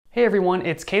Hey everyone,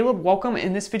 it's Caleb. Welcome.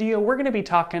 In this video, we're going to be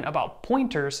talking about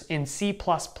pointers in C++,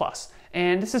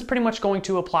 and this is pretty much going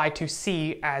to apply to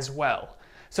C as well.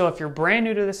 So if you're brand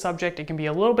new to this subject, it can be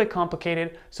a little bit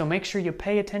complicated, so make sure you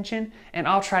pay attention, and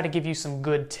I'll try to give you some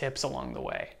good tips along the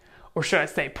way. Or should I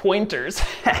say pointers?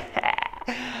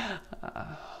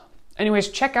 Anyways,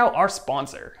 check out our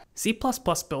sponsor. C++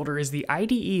 Builder is the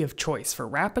IDE of choice for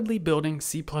rapidly building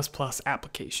C++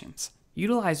 applications.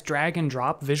 Utilize drag and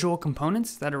drop visual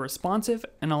components that are responsive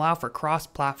and allow for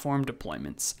cross-platform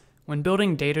deployments. When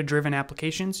building data-driven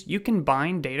applications, you can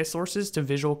bind data sources to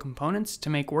visual components to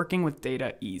make working with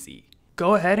data easy.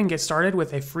 Go ahead and get started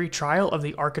with a free trial of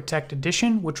the Architect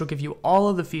Edition, which will give you all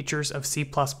of the features of C++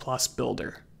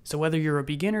 Builder. So whether you're a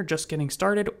beginner just getting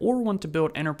started or want to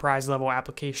build enterprise-level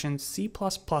applications, C++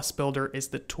 Builder is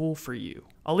the tool for you.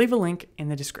 I'll leave a link in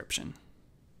the description.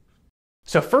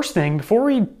 So first thing, before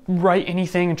we write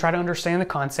anything and try to understand the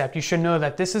concept, you should know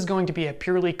that this is going to be a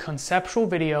purely conceptual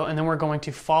video, and then we're going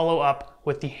to follow up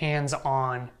with the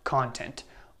hands-on content.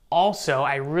 Also,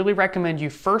 I really recommend you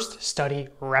first study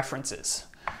references.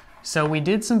 So we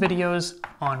did some videos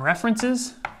on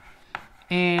references,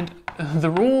 and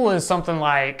the rule is something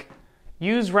like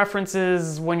use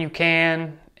references when you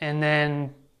can, and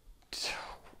then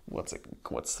what's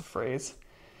the phrase?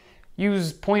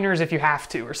 Use pointers if you have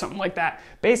to, or something like that.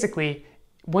 Basically,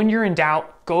 when you're in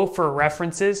doubt, go for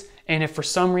references, and if for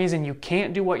some reason you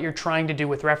can't do what you're trying to do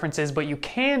with references, but you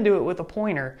can do it with a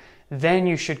pointer, then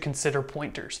you should consider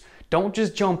pointers. Don't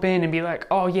just jump in and be like,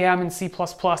 oh yeah, I'm in C++,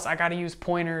 I gotta use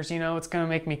pointers, it's gonna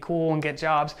make me cool and get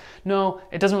jobs. No,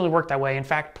 it doesn't really work that way. In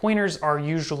fact, pointers are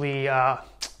usually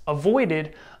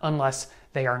avoided unless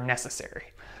they are necessary.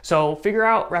 So figure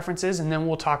out references, and then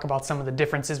we'll talk about some of the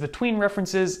differences between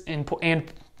references and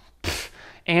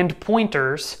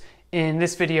pointers in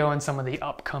this video and some of the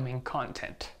upcoming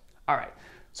content. All right,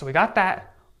 so we got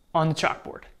that on the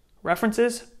chalkboard.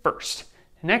 References first.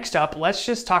 Next up, let's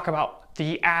just talk about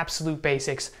the absolute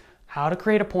basics, how to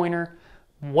create a pointer,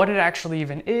 what it actually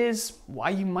even is, why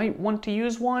you might want to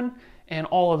use one, and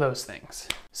all of those things.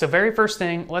 So very first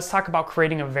thing, let's talk about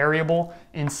creating a variable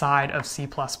inside of C++.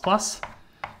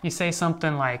 You say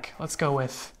something like, let's go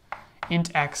with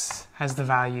int x has the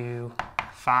value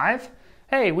 5.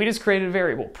 Hey, we just created a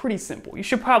variable. Pretty simple. You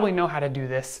should probably know how to do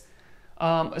this.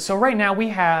 So right now we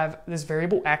have this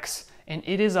variable x, and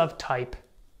it is of type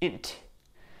int.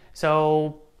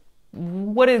 So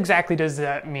what exactly does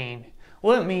that mean?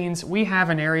 Well, it means we have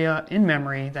an area in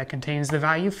memory that contains the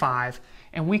value 5,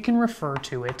 and we can refer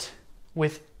to it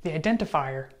with the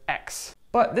identifier x.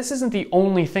 But this isn't the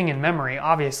only thing in memory.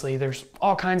 Obviously, there's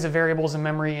all kinds of variables in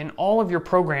memory, and all of your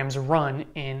programs run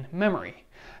in memory.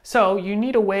 So you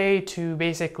need a way to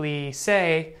basically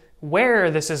say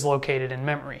where this is located in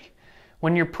memory.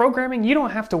 When you're programming, you don't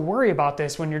have to worry about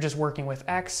this when you're just working with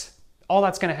X. All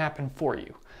that's going to happen for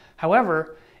you.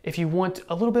 However, if you want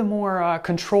a little bit more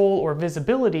control or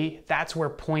visibility, that's where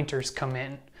pointers come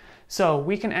in. So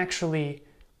we can actually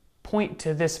point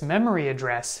to this memory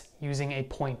address using a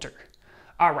pointer.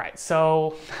 All right,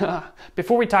 so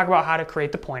before we talk about how to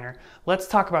create the pointer, let's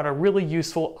talk about a really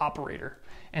useful operator,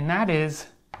 and that is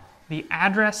the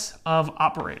address of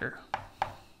operator.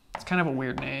 It's kind of a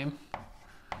weird name.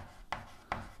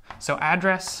 So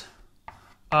address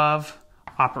of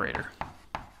operator.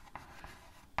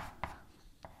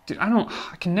 Dude, I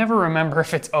can never remember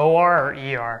if it's OR or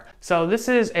ER. So this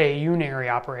is a unary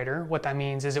operator. What that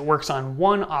means is it works on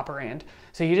one operand.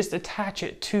 So you just attach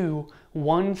it to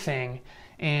one thing,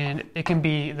 and it can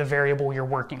be the variable you're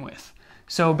working with.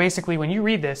 So basically when you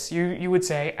read this, you would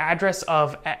say address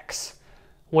of X.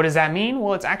 What does that mean?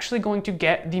 Well, it's actually going to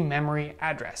get the memory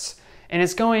address. And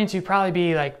it's going to probably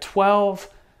be like 12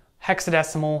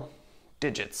 hexadecimal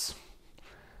digits.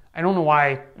 I don't know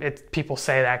why people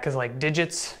say that, because like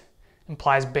digits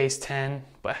implies base 10,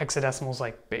 but hexadecimal is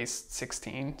like base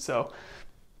 16. So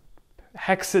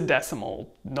hexadecimal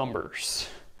numbers.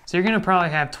 So you're gonna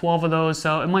probably have 12 of those,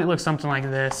 so it might look something like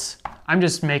this. I'm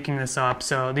just making this up,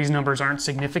 so these numbers aren't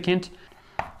significant.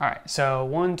 All right, so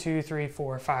 1, 2, 3,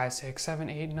 4, 5, 6, 7,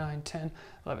 8, 9, 10,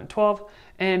 11, 12.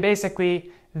 And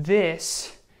basically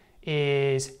this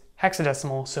is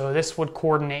hexadecimal, so this would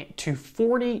coordinate to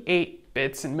 48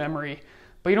 bits in memory,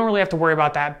 but you don't really have to worry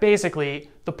about that. Basically,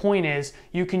 the point is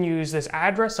you can use this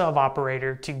address of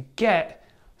operator to get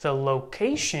the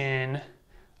location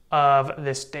of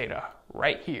this data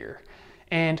right here.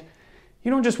 And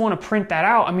you don't just want to print that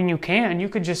out. I mean, you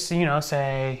could just,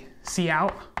 say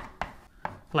cout,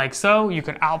 like so. You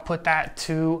could output that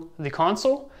to the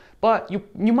console, but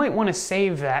you might want to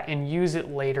save that and use it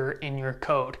later in your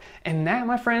code. And that,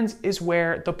 my friends, is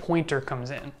where the pointer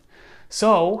comes in.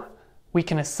 So we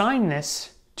can assign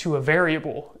this to a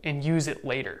variable and use it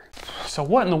later. So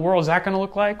what in the world is that going to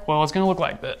look like? Well, it's going to look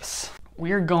like this.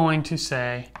 We are going to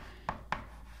say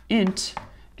int,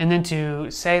 and then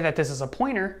to say that this is a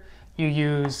pointer, you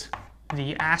use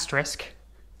the asterisk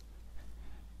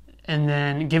and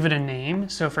then give it a name.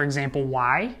 So for example,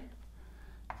 y,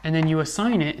 and then you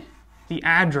assign it the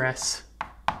address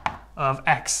of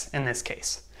x in this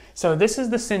case. So this is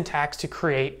the syntax to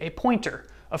create a pointer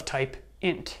of type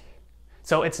int.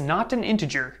 So it's not an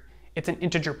integer, it's an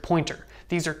integer pointer.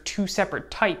 These are two separate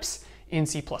types in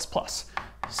C++.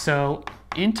 So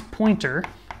int pointer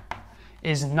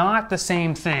is not the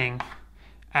same thing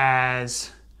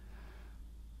as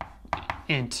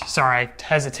int. Sorry, I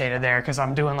hesitated there because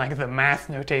I'm doing like the math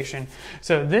notation.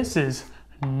 So this is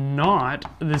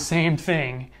not the same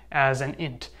thing as an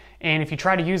int. And if you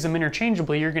try to use them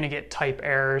interchangeably, you're going to get type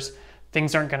errors.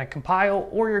 Things aren't going to compile,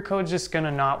 or your code's just going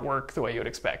to not work the way you would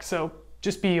expect. So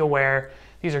just be aware,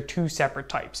 these are two separate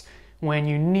types. When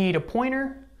you need a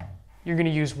pointer, you're going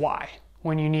to use y.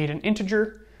 When you need an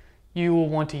integer, you will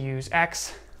want to use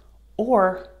x,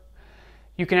 or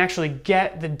you can actually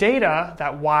get the data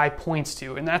that y points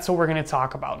to, and that's what we're going to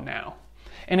talk about now.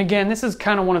 And again, this is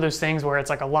kind of one of those things where it's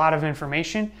like a lot of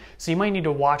information, so you might need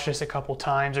to watch this a couple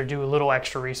times or do a little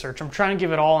extra research. I'm trying to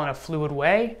give it all in a fluid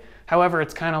way. However,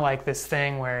 it's kind of like this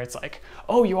thing where it's like,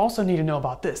 oh, you also need to know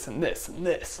about this and this and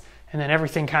this, and then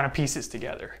everything kind of pieces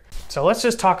together. So let's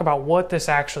just talk about what this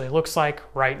actually looks like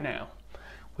right now.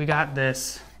 We got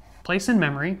this place in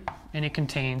memory, and it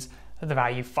contains the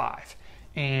value 5,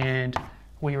 and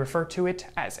we refer to it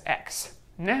as x.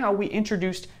 Now we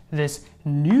introduced this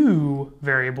new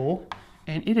variable,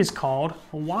 and it is called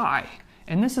y.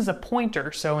 And this is a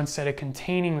pointer, so instead of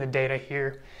containing the data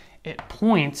here, it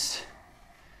points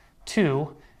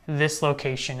to this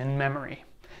location in memory.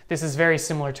 This is very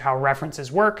similar to how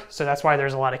references work, so that's why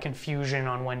there's a lot of confusion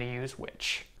on when to use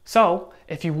which. So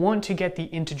if you want to get the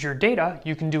integer data,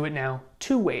 you can do it now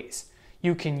two ways.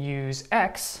 You can use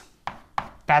x,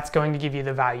 that's going to give you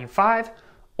the value 5,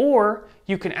 or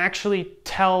you can actually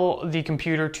tell the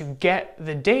computer to get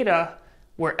the data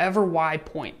wherever y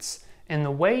points. And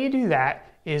the way you do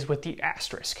that is with the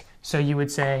asterisk. So you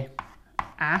would say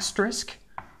asterisk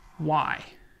y.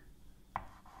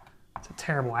 It's a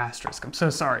terrible asterisk. I'm so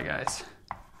sorry, guys.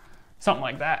 Something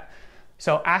like that.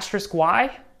 So asterisk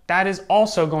y, that is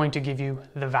also going to give you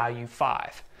the value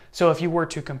 5. So if you were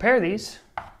to compare these,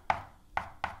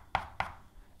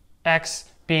 x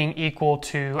being equal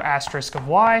to asterisk of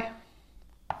y,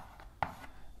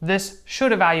 this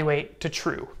should evaluate to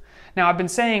true. Now I've been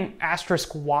saying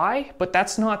asterisk y, but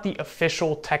that's not the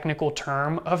official technical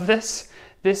term of this.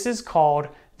 This is called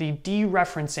the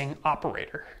dereferencing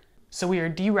operator. So we are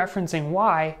dereferencing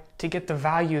y to get the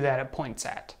value that it points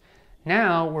at.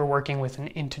 Now we're working with an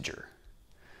integer.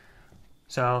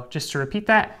 So just to repeat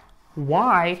that,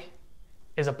 y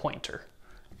is a pointer.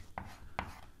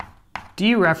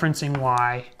 Dereferencing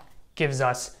y gives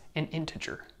us an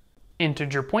integer.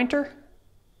 Integer pointer,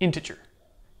 integer.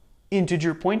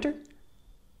 Integer pointer,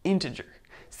 integer.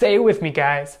 Say it with me,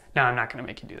 guys. No, I'm not gonna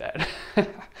make you do that.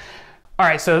 All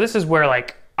right, so this is where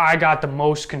like I got the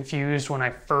most confused when I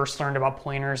first learned about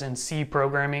pointers in C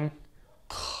programming.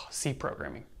 C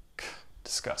programming,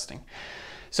 disgusting.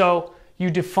 So you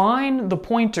define the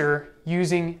pointer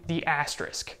using the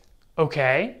asterisk.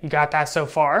 Okay, you got that so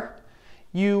far?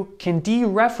 You can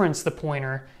dereference the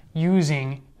pointer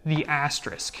using the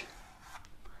asterisk.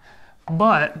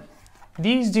 But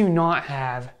these do not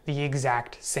have the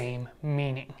exact same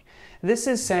meaning. This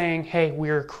is saying, hey,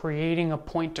 we're creating a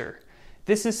pointer.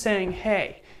 This is saying,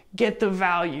 hey, get the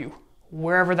value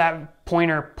wherever that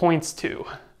pointer points to.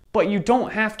 But you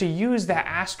don't have to use that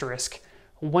asterisk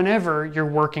whenever you're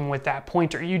working with that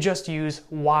pointer. You just use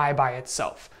y by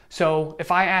itself. So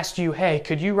if I asked you, hey,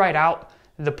 could you write out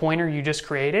the pointer you just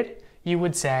created? You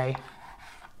would say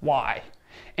y.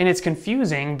 And it's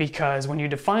confusing because when you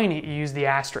define it, you use the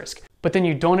asterisk. But then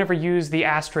you don't ever use the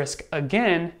asterisk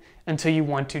again until you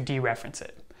want to dereference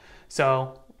it.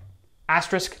 So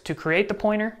asterisk to create the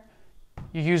pointer,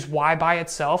 you use y by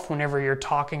itself whenever you're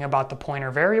talking about the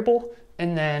pointer variable,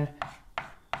 and then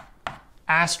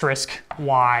asterisk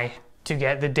y to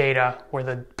get the data where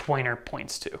the pointer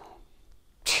points to.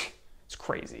 It's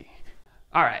crazy.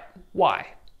 All right, why?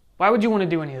 Why would you want to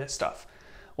do any of this stuff?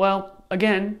 Well,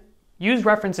 again, use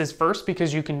references first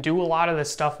because you can do a lot of this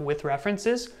stuff with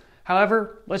references.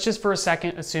 However, let's just for a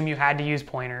second assume you had to use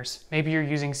pointers. Maybe you're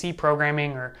using C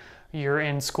programming or you're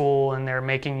in school and they're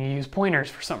making you use pointers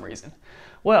for some reason.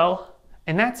 Well,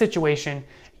 in that situation,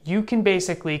 you can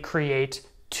basically create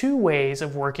two ways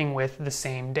of working with the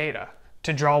same data.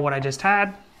 To draw what I just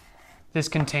had, this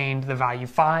contained the value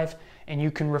 5, and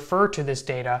you can refer to this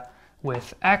data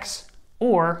with x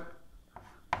or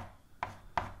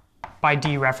by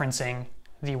dereferencing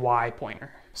the y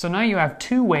pointer. So now you have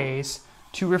two ways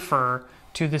to refer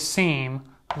to the same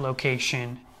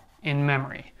location in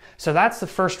memory. So that's the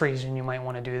first reason you might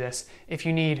want to do this. If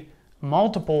you need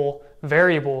multiple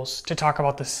variables to talk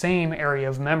about the same area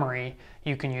of memory,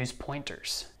 you can use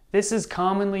pointers. This is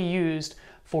commonly used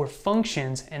for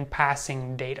functions and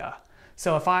passing data.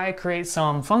 So if I create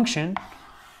some function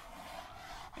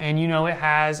and you know it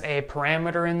has a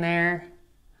parameter in there,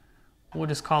 we'll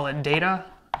just call it data.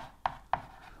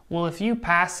 Well, if you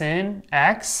pass in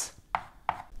x,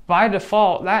 by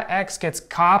default, that x gets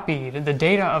copied, the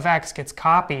data of x gets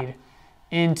copied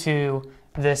into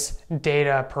this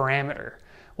data parameter.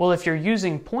 Well, if you're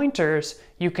using pointers,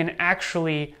 you can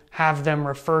actually have them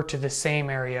refer to the same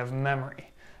area of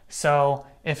memory. So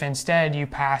if instead you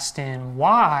passed in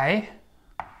y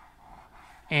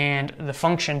and the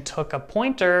function took a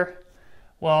pointer,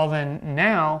 well then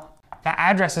now the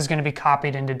address is going to be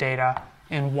copied into data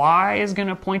and y is going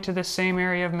to point to the same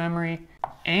area of memory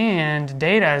and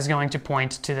data is going to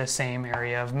point to the same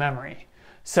area of memory.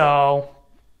 So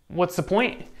what's the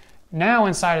point? Now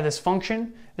inside of this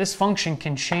function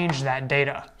can change that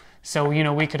data. So,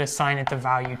 we could assign it the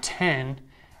value 10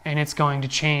 and it's going to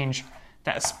change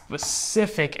that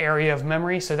specific area of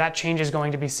memory. So that change is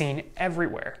going to be seen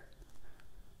everywhere,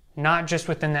 not just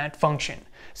within that function.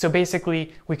 So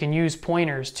basically we can use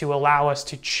pointers to allow us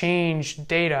to change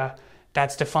data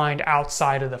that's defined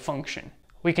outside of the function.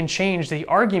 We can change the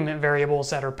argument variables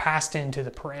that are passed into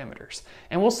the parameters.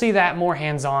 And we'll see that more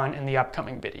hands-on in the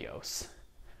upcoming videos.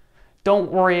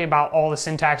 Don't worry about all the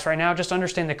syntax right now, just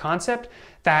understand the concept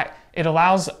that it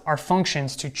allows our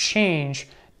functions to change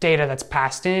data that's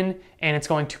passed in and it's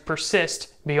going to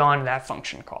persist beyond that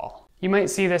function call. You might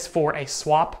see this for a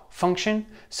swap function.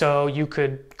 So you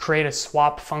could create a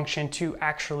swap function to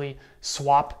actually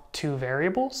swap two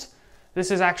variables. This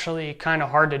is actually kind of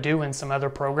hard to do in some other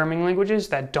programming languages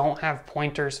that don't have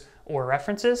pointers or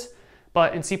references.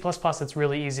 But in C++, it's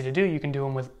really easy to do. You can do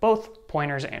them with both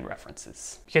pointers and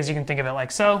references. Because you can think of it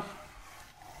like so.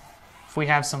 If we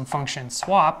have some function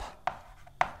swap,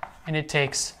 and it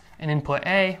takes an input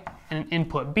A and an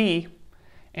input B,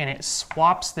 and it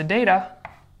swaps the data,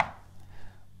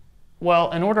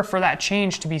 well, in order for that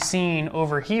change to be seen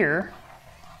over here,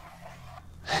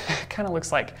 it kind of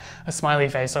looks like a smiley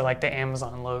face or like the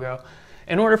Amazon logo.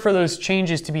 In order for those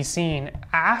changes to be seen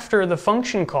after the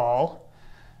function call,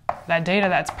 that data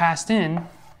that's passed in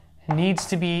needs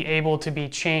to be able to be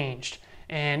changed.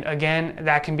 And again,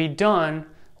 that can be done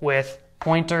with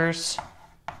pointers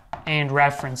and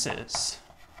references.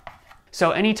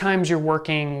 So anytime you're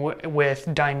working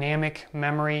with dynamic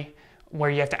memory, where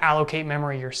you have to allocate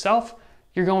memory yourself,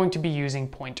 you're going to be using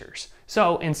pointers.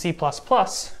 So in C++,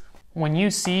 when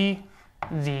you see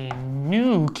the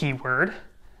new keyword,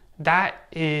 that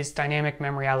is dynamic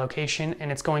memory allocation,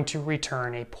 and it's going to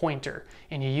return a pointer.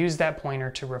 And you use that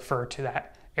pointer to refer to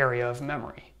that area of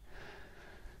memory.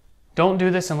 Don't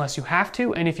do this unless you have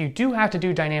to, and if you do have to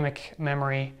do dynamic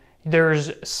memory,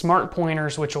 there's smart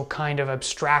pointers which will kind of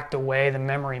abstract away the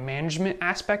memory management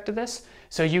aspect of this,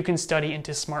 so you can study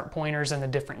into smart pointers and the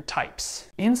different types.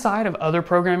 Inside of other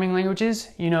programming languages,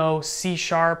 C#,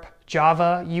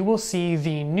 Java, you will see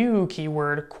the new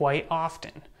keyword quite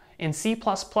often. In C++,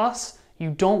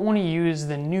 you don't want to use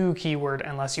the new keyword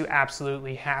unless you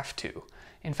absolutely have to.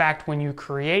 In fact, when you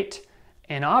create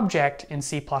an object in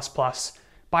C++,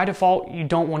 by default, you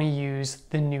don't want to use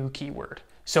the new keyword.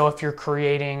 So if you're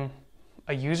creating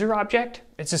a user object,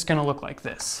 it's just going to look like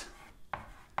this.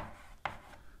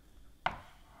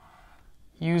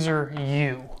 User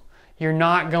U. You're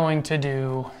not going to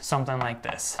do something like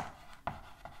this.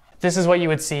 This is what you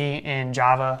would see in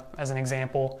Java as an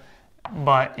example.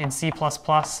 But in C++,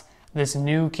 this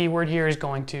new keyword here is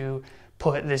going to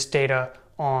put this data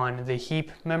on the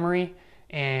heap memory,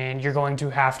 and you're going to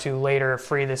have to later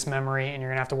free this memory, and you're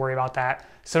going to have to worry about that.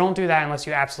 So don't do that unless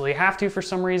you absolutely have to for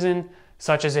some reason,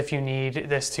 such as if you need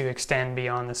this to extend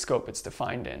beyond the scope it's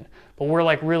defined in. But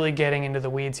we're really getting into the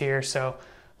weeds here, so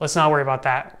let's not worry about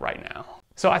that right now.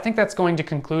 So I think that's going to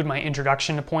conclude my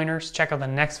introduction to pointers. Check out the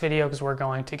next video because we're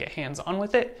going to get hands-on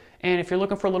with it. And if you're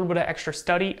looking for a little bit of extra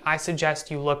study, I suggest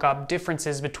you look up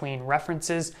differences between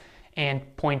references and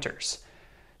pointers.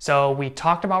 So we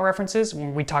talked about references,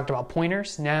 we talked about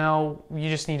pointers. Now you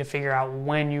just need to figure out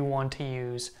when you want to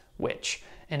use which.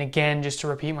 And again, just to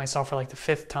repeat myself for like the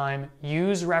 5th time,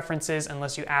 use references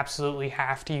unless you absolutely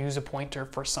have to use a pointer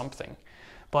for something.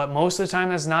 But most of the time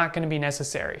that's not going to be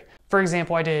necessary. For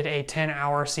example, I did a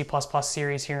 10-hour C++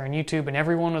 series here on YouTube and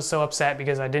everyone was so upset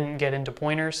because I didn't get into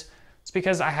pointers. It's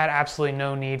because I had absolutely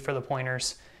no need for the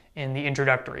pointers in the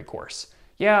introductory course.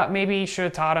 Yeah, maybe you should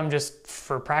have taught them just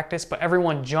for practice, but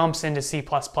everyone jumps into C++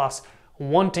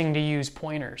 wanting to use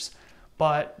pointers.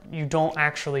 But you don't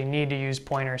actually need to use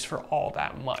pointers for all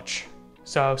that much.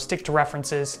 So stick to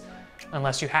references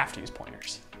unless you have to use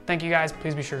pointers. Thank you guys.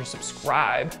 Please be sure to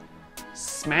subscribe.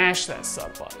 Smash that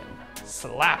sub button.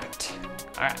 Slap it.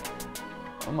 All right.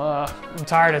 I'm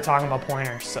tired of talking about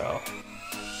pointers, so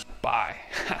bye.